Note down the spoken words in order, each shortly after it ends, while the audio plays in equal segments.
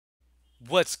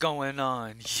What's going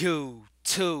on,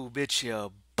 YouTube? It's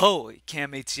your boy,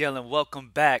 CamATL, and welcome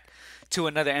back to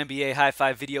another NBA High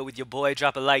Five video with your boy.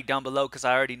 Drop a like down below because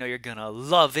I already know you're gonna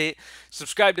love it.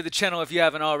 Subscribe to the channel if you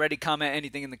haven't already. Comment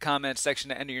anything in the comments section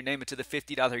to enter your name into the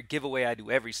 $50 giveaway I do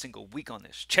every single week on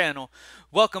this channel.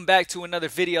 Welcome back to another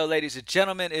video, ladies and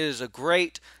gentlemen. It is a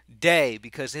great day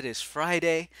because it is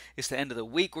Friday. It's the end of the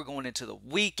week. We're going into the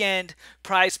weekend.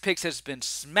 PrizePicks has been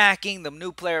smacking. The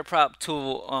new player prop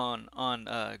tool on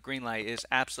Greenlight is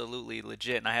absolutely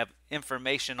legit, and I have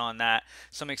information on that.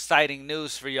 Some exciting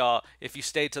news for y'all if you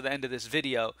stay to the end of this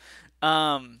video.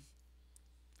 But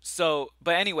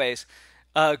anyways,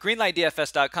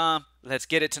 greenlightdfs.com. Let's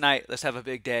get it tonight. Let's have a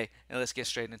big day, and let's get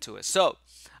straight into it. So,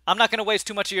 I'm not going to waste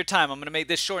too much of your time. I'm going to make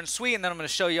this short and sweet, and then I'm going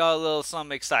to show y'all a little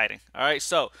something exciting. All right,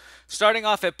 so starting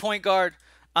off at point guard,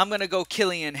 I'm going to go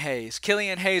Killian Hayes.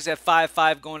 Killian Hayes at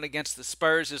 5'5" going against the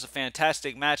Spurs is a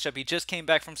fantastic matchup. He just came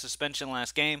back from suspension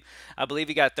last game. I believe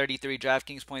he got 33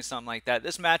 DraftKings points, something like that.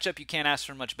 This matchup, you can't ask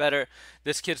for much better.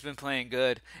 This kid's been playing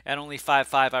good. At only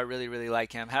 5'5", I really, really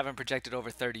like him. Haven't projected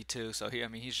over 32, so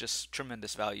he's just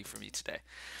tremendous value for me today.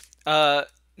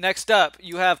 Next up,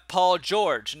 you have Paul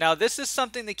George. Now, this is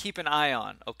something to keep an eye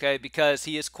on, okay, because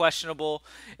he is questionable,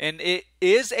 and it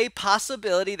is a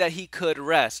possibility that he could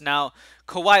rest. Now,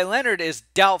 Kawhi Leonard is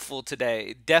doubtful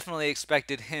today. Definitely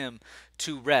expected him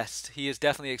to rest. He is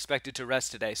definitely expected to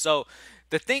rest today. So,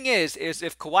 the thing is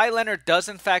if Kawhi Leonard does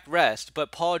in fact rest,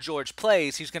 but Paul George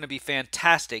plays, he's going to be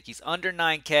fantastic. He's under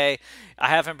 9K. I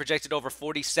have him projected over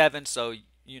 47, so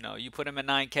you put him at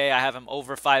 9K. I have him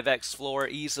over 5X floor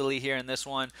easily here in this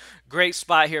one. Great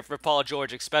spot here for Paul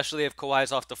George, especially if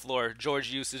Kawhi's off the floor.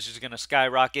 George usage is going to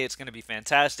skyrocket. It's going to be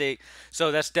fantastic.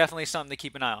 So that's definitely something to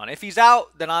keep an eye on. If he's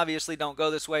out, then obviously don't go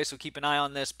this way, so keep an eye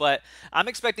on this. But I'm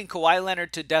expecting Kawhi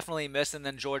Leonard to definitely miss, and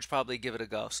then George probably give it a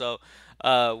go. So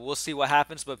we'll see what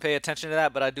happens, but pay attention to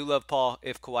that. But I do love Paul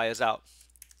if Kawhi is out.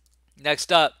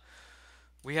 Next up,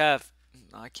 we have...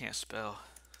 I can't spell.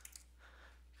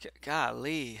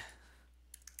 Golly.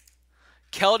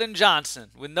 Keldon Johnson.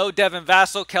 With no Devin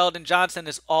Vassell, Keldon Johnson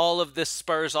is all of this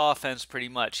Spurs offense pretty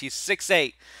much. He's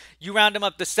 6'8". You round him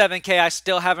up to 7K. I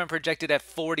still have him projected at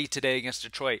 40 today against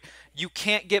Detroit. You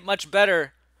can't get much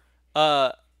better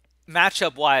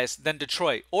matchup-wise than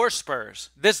Detroit or Spurs.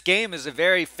 This game is a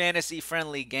very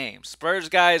fantasy-friendly game. Spurs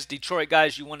guys, Detroit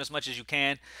guys, you want as much as you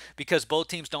can because both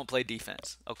teams don't play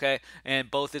defense, okay?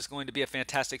 And both is going to be a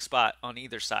fantastic spot on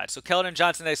either side. So Keldon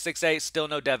Johnson at 6'8", still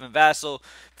no Devin Vassell.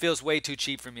 Feels way too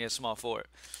cheap for me at small forward.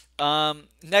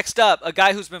 Next up, a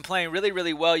guy who's been playing really,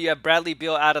 really well. You have Bradley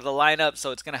Beal out of the lineup, so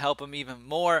it's going to help him even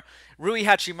more. Rui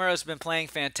Hachimura's been playing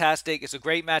fantastic. It's a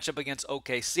great matchup against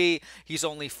OKC. He's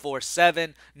only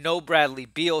 4'7". No Bradley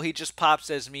Beal. He just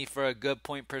pops as me for a good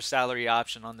point per salary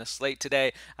option on this slate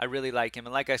today. I really like him.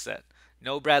 And like I said,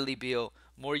 no Bradley Beal.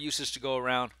 More usage to go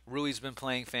around. Rui's been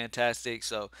playing fantastic,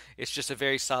 so it's just a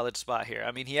very solid spot here.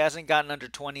 I mean, he hasn't gotten under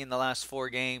 20 in the last 4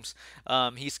 games.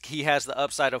 He has the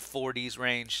upside of 40s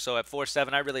range, so at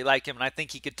 4'7", I really like him, and I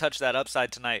think he could touch that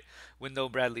upside tonight with no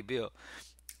Bradley Beal.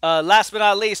 Last but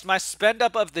not least, my spend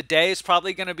up of the day is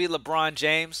probably going to be LeBron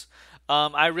James.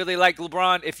 I really like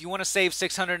LeBron. If you want to save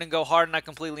 600 and go hard, and I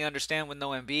completely understand with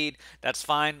no Embiid, that's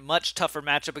fine. Much tougher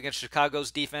matchup against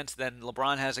Chicago's defense than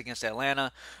LeBron has against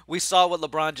Atlanta. We saw what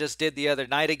LeBron just did the other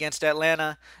night against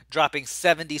Atlanta, dropping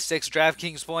 76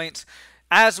 DraftKings points.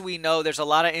 As we know, there's a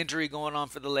lot of injury going on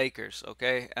for the Lakers,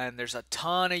 okay? And there's a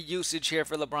ton of usage here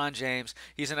for LeBron James.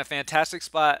 He's in a fantastic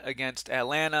spot against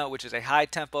Atlanta, which is a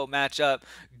high-tempo matchup,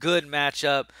 good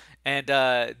matchup, and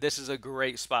this is a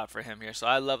great spot for him here. So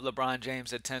I love LeBron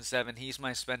James at 10-7. He's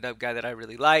my spend-up guy that I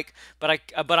really like. But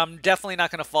I'm definitely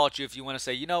not going to fault you if you want to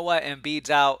say, you know what,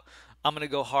 Embiid's out. I'm going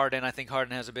to go Harden. I think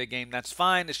Harden has a big game. That's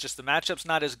fine. It's just the matchup's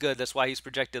not as good. That's why he's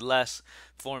projected less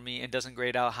for me and doesn't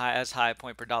grade out as high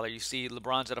point per dollar. You see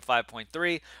LeBron's at a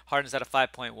 5.3. Harden's at a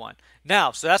 5.1.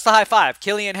 Now, so that's the high five.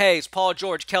 Killian Hayes, Paul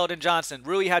George, Keldon Johnson,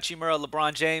 Rui Hachimura,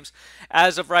 LeBron James.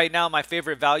 As of right now, my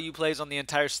favorite value plays on the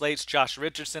entire slate's Josh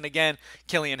Richardson again,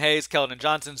 Killian Hayes, Keldon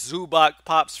Johnson. Zubac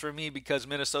pops for me because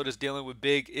Minnesota's dealing with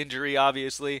big injury,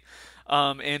 obviously.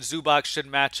 And Zubac should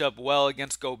match up well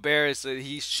against Gobert. So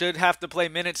he should have to play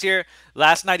minutes here.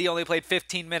 Last night he only played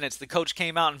 15 minutes. The coach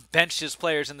came out and benched his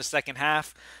players in the second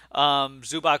half.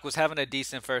 Zubac was having a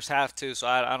decent first half too, so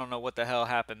I don't know what the hell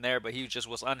happened there, but he just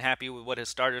was unhappy with what his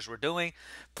starters were doing.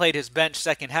 Played his bench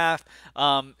second half.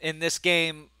 In this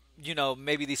game,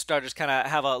 maybe these starters kind of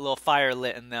have a little fire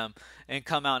lit in them and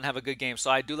come out and have a good game. So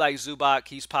I do like Zubac.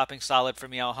 He's popping solid for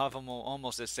me. I'll have him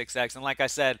almost at 6x. And like I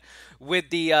said, with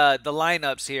the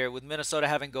lineups here, with Minnesota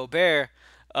having Gobert,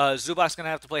 Zubac's going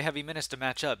to have to play heavy minutes to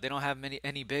match up. They don't have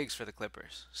any bigs for the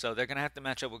Clippers, so they're going to have to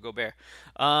match up with Gobert.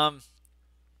 Um,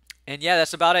 and yeah,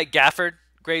 that's about it. Gafford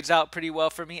grades out pretty well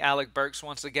for me. Alec Burks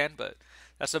once again, but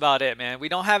that's about it, man. We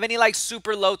don't have any like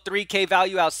super low 3K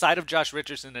value outside of Josh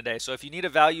Richardson today. So if you need a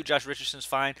value, Josh Richardson's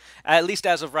fine, at least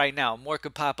as of right now. More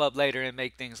could pop up later and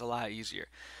make things a lot easier.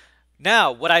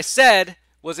 Now, what I said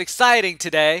was exciting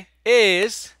today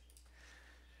is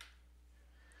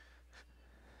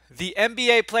the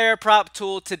NBA player prop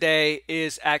tool today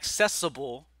is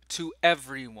accessible to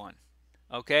everyone.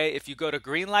 Okay, if you go to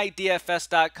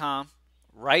greenlightdfs.com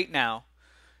right now,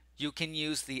 you can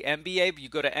use the NBA. You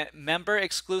go to member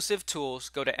exclusive tools,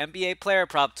 go to NBA player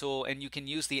prop tool, and you can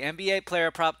use the NBA player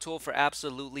prop tool for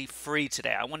absolutely free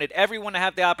today. I wanted everyone to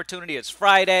have the opportunity. It's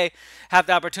Friday, have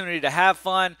the opportunity to have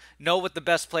fun, know what the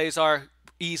best plays are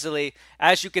easily.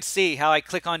 As you can see, how I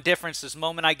click on differences the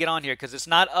moment I get on here, because it's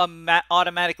not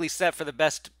automatically set for the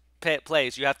best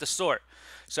plays. You have to sort.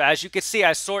 So as you can see,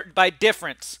 I sort by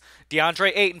difference.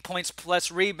 DeAndre Ayton points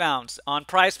plus rebounds. On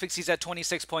PrizePicks, he's at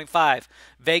 26.5.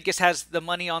 Vegas has the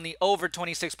money on the over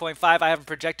 26.5. I haven't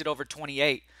projected over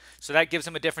 28. So that gives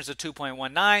him a difference of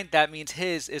 2.19. That means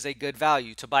his is a good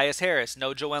value. Tobias Harris,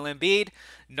 no Joel Embiid.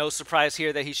 No surprise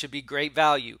here that he should be great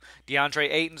value. DeAndre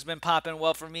Ayton's been popping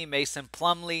well for me. Mason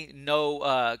Plumlee,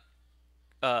 no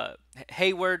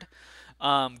Hayward.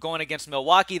 Going against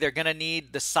Milwaukee, they're going to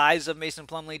need the size of Mason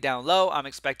Plumlee down low. I'm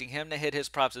expecting him to hit his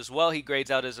props as well. He grades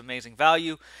out as amazing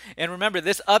value. And remember,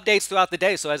 this updates throughout the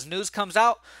day. So as news comes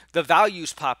out, the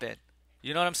values pop in.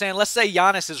 You know what I'm saying? Let's say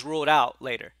Giannis is ruled out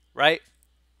later, right?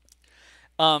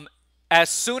 As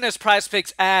soon as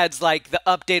PrizePicks adds like the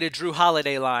updated Drew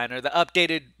Holiday line or the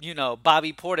updated,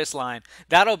 Bobby Portis line,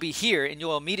 that'll be here and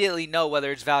you'll immediately know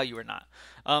whether it's value or not.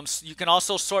 So you can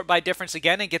also sort by difference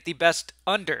again and get the best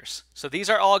unders. So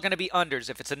these are all going to be unders.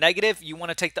 If it's a negative, you want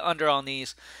to take the under on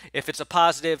these. If it's a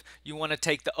positive, you want to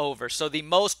take the over. So the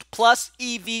most plus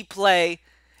EV play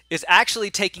is actually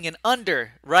taking an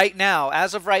under right now,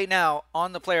 as of right now,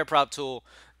 on the player prop tool.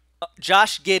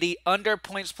 Josh Giddey, under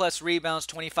points plus rebounds,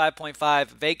 25.5.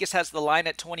 Vegas has the line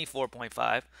at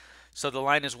 24.5. So the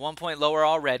line is 1 point lower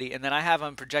already. And then I have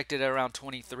him projected at around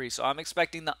 23. So I'm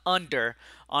expecting the under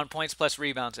on points plus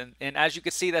rebounds. And as you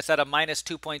can see, that's at a minus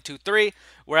 2.23,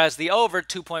 whereas the over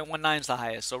 2.19 is the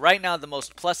highest. So right now, the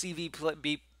most plus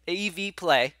EV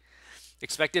play,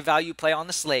 expected value play on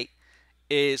the slate,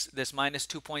 is this minus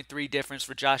 2.3 difference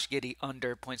for Josh Giddey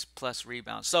under points plus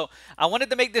rebounds. So I wanted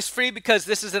to make this free because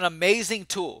this is an amazing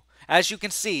tool. As you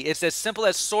can see, it's as simple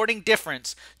as sorting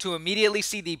difference to immediately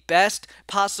see the best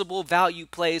possible value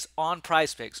plays on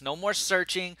PrizePicks. No more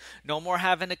searching, no more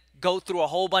having to go through a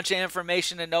whole bunch of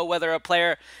information to know whether a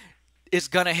player is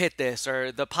going to hit this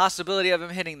or the possibility of him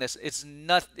hitting this.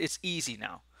 It's easy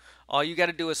now. All you got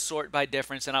to do is sort by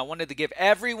difference, and I wanted to give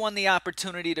everyone the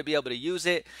opportunity to be able to use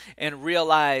it and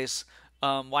realize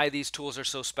why these tools are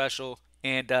so special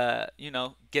and,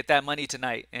 get that money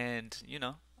tonight and,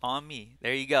 on me.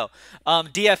 There you go.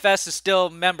 DFS is still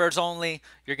members only.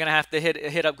 You're going to have to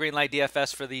hit up Greenlight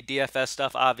DFS for the DFS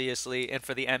stuff, obviously, and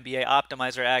for the NBA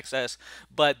Optimizer access,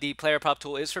 but the player prop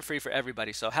tool is for free for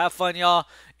everybody. So have fun, y'all.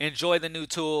 Enjoy the new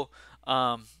tool,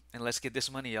 and let's get this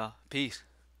money, y'all. Peace.